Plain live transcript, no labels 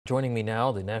Joining me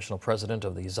now, the National President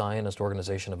of the Zionist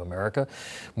Organization of America,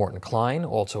 Morton Klein.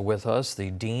 Also with us,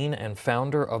 the Dean and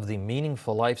founder of the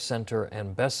Meaningful Life Center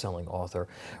and best-selling author,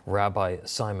 Rabbi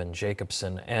Simon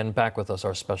Jacobson. And back with us,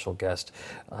 our special guest,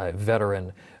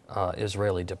 veteran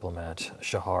Israeli diplomat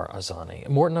Shahar Azani.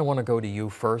 Morton, I want to go to you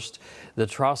first. The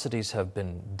atrocities have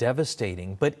been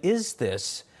devastating, but is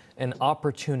this an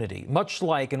opportunity, much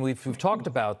like, and we've talked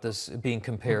about this being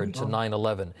compared to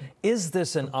 9/11, is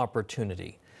this an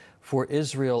opportunity for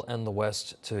Israel and the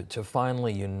West to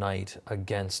finally unite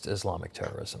against Islamic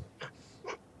terrorism?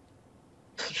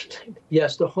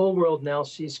 Yes, the whole world now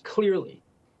sees clearly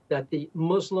that the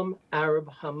Muslim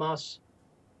Arab Hamas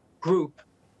group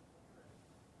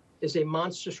is a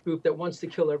monstrous group that wants to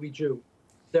kill every Jew.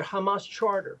 Their Hamas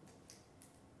charter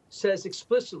says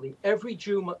explicitly every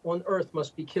Jew on earth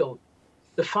must be killed.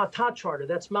 The Fatah charter,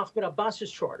 that's Mahmoud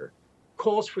Abbas's charter,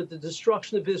 calls for the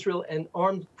destruction of Israel and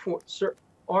armed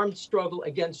struggle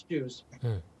against Jews.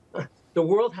 The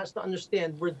world has to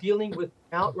understand we're dealing with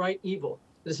outright evil.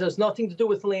 This has nothing to do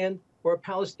with land or a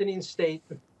Palestinian state.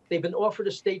 They've been offered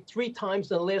a state 3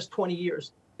 times in the last 20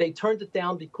 years. They turned it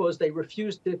down because they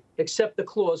refused to accept the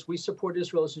clause, we support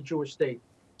Israel as a Jewish state.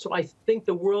 So I think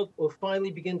the world will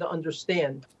finally begin to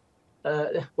understand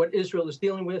what Israel is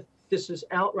dealing with. This is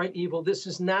outright evil. This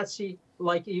is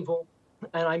Nazi-like evil.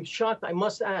 And I'm shocked, I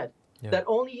must add, that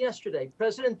only yesterday,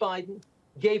 President Biden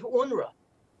gave UNRWA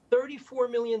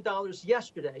 $34 million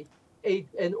yesterday,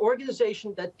 an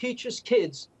organization that teaches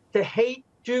kids to hate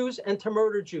Jews and to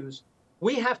murder Jews.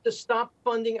 We have to stop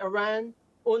funding Iran,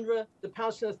 UNRWA, the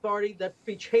Palestinian Authority that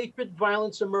preach hatred,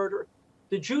 violence, and murder.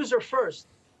 The Jews are first,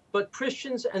 but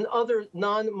Christians and other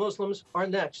non-Muslims are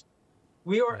next.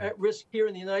 We are at risk here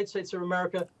in the United States of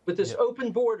America with this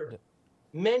open border.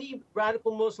 Many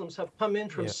radical Muslims have come in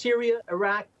from Syria,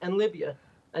 Iraq, and Libya.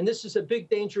 And this is a big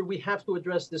danger. We have to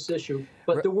address this issue.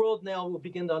 But the world now will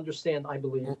begin to understand, I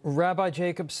believe. Rabbi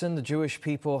Jacobson, the Jewish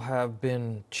people have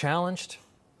been challenged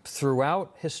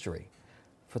throughout history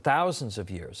for thousands of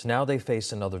years. Now they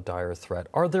face another dire threat.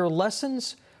 Are there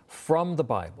lessons from the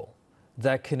Bible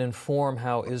that can inform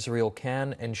how Israel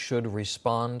can and should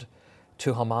respond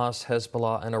to Hamas,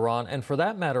 Hezbollah, and Iran? And for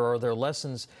that matter, are there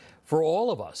lessons for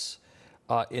all of us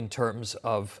in terms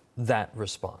of that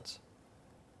response?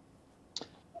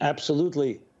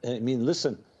 Absolutely. I mean,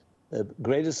 listen, the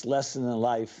greatest lesson in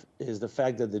life is the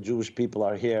fact that the Jewish people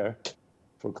are here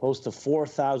for close to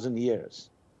 4,000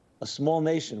 years. A small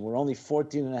nation. We're only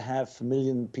 14.5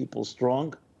 million people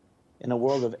strong in a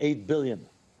world of 8 billion.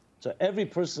 So every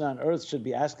person on earth should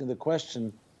be asking the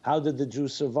question, how did the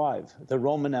Jews survive? The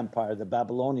Roman Empire, the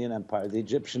Babylonian Empire, the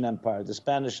Egyptian Empire, the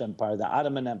Spanish Empire, the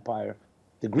Ottoman Empire,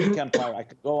 the Greek Empire. I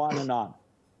could go on and on.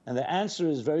 And the answer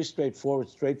is very straightforward,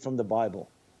 straight from the Bible.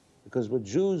 Because what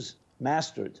Jews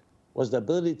mastered was the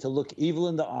ability to look evil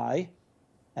in the eye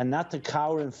and not to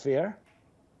cower in fear,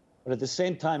 but at the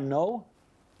same time know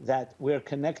that we're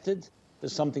connected to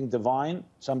something divine,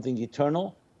 something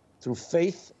eternal, through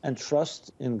faith and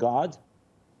trust in God,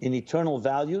 in eternal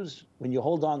values. When you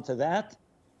hold on to that,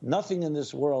 nothing in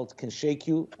this world can shake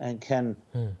you and can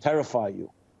terrify you.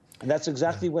 And that's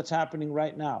exactly what's happening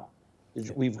right now.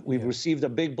 We've received a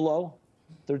big blow.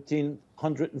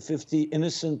 1,350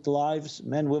 innocent lives,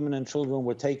 men, women, and children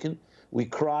were taken. We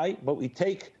cry, but we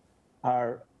take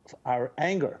our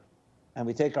anger and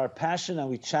we take our passion and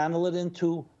we channel it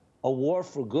into a war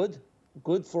for good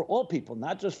for all people,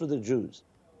 not just for the Jews.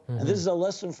 And this is a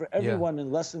lesson for everyone, a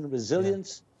lesson in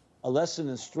resilience, a lesson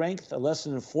in strength, a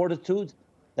lesson in fortitude,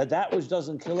 that which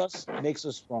doesn't kill us makes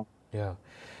us strong. Yeah.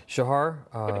 Shahar,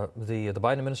 the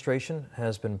Biden administration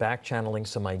has been back-channeling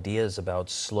some ideas about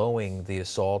slowing the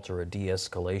assault or a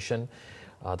de-escalation.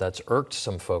 That's irked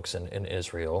some folks in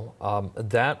Israel.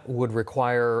 That would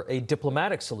require a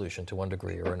diplomatic solution to one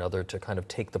degree or another to kind of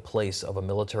take the place of a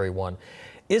military one.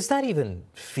 Is that even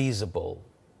feasible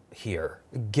here,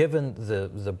 given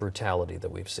the brutality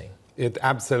that we've seen? It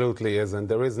absolutely isn't.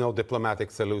 There is no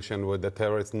diplomatic solution with the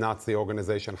terrorist Nazi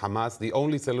organization Hamas. The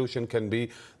only solution can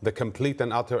be the complete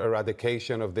and utter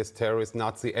eradication of this terrorist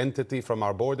Nazi entity from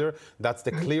our border. That's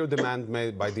the clear demand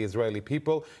made by the Israeli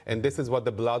people, and this is what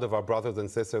the blood of our brothers and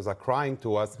sisters are crying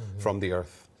to us from the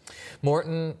earth.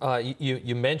 Morton,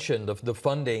 you mentioned the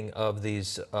funding of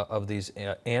these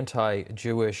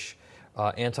anti-Jewish,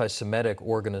 anti-Semitic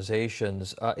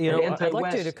organizations. I'd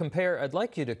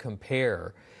like you to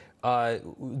compare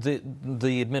this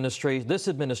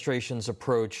administration's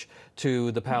approach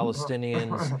to the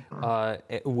Palestinians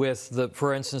with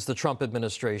for instance, the Trump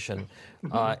administration,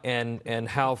 and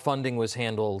how funding was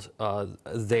handled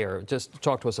there. Just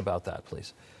talk to us about that,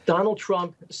 please. Donald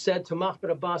Trump said to Mahmoud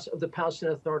Abbas of the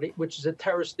Palestinian Authority, which is a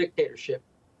terrorist dictatorship,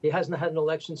 he hasn't had an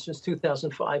election since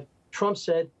 2005. Trump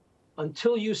said,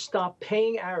 until you stop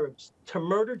paying Arabs to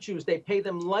murder Jews, they pay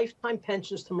them lifetime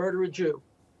pensions to murder a Jew,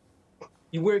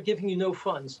 we're giving you no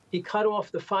funds. He cut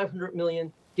off the $500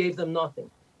 million, gave them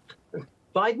nothing.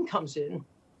 Biden comes in,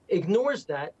 ignores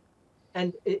that,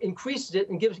 and increases it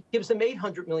and gives them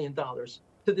 $800 million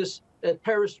to this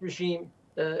terrorist regime,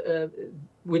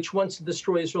 which wants to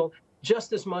destroy Israel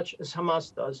just as much as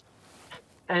Hamas does.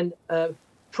 And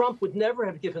Trump would never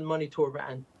have given money to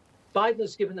Iran. Biden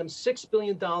has given them $6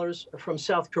 billion from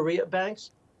South Korea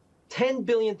banks, $10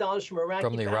 billion from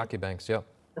Iraqi banks, yeah.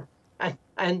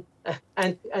 And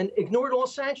ignored all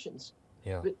sanctions.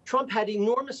 Yeah. Trump had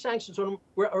enormous sanctions on them,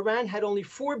 where Iran had only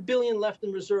 $4 billion left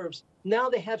in reserves. Now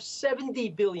they have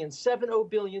 $70 billion, $70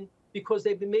 billion, because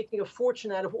they've been making a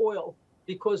fortune out of oil,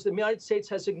 because the United States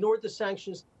has ignored the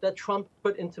sanctions that Trump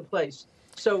put into place.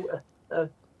 So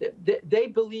they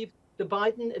believe, the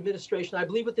Biden administration, I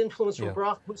believe with the influence from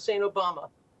Barack Hussein Obama,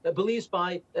 believes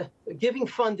by giving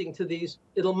funding to these,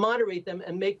 it'll moderate them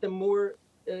and make them more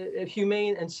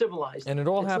humane and civilized. And it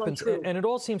all happens, and it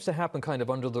all seems to happen kind of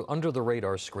under the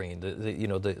radar screen.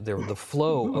 The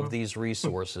flow of these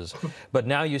resources. But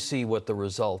now you see what the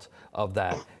result of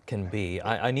that can be.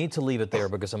 I need to leave it there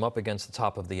because I'm up against the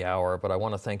top of the hour. But I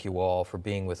want to thank you all for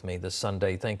being with me this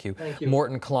Sunday. Thank you,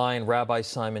 Morton Klein, Rabbi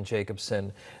Simon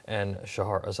Jacobson, and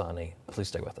Shahar Azani. Please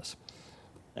stay with us.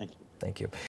 Thank you. Thank you.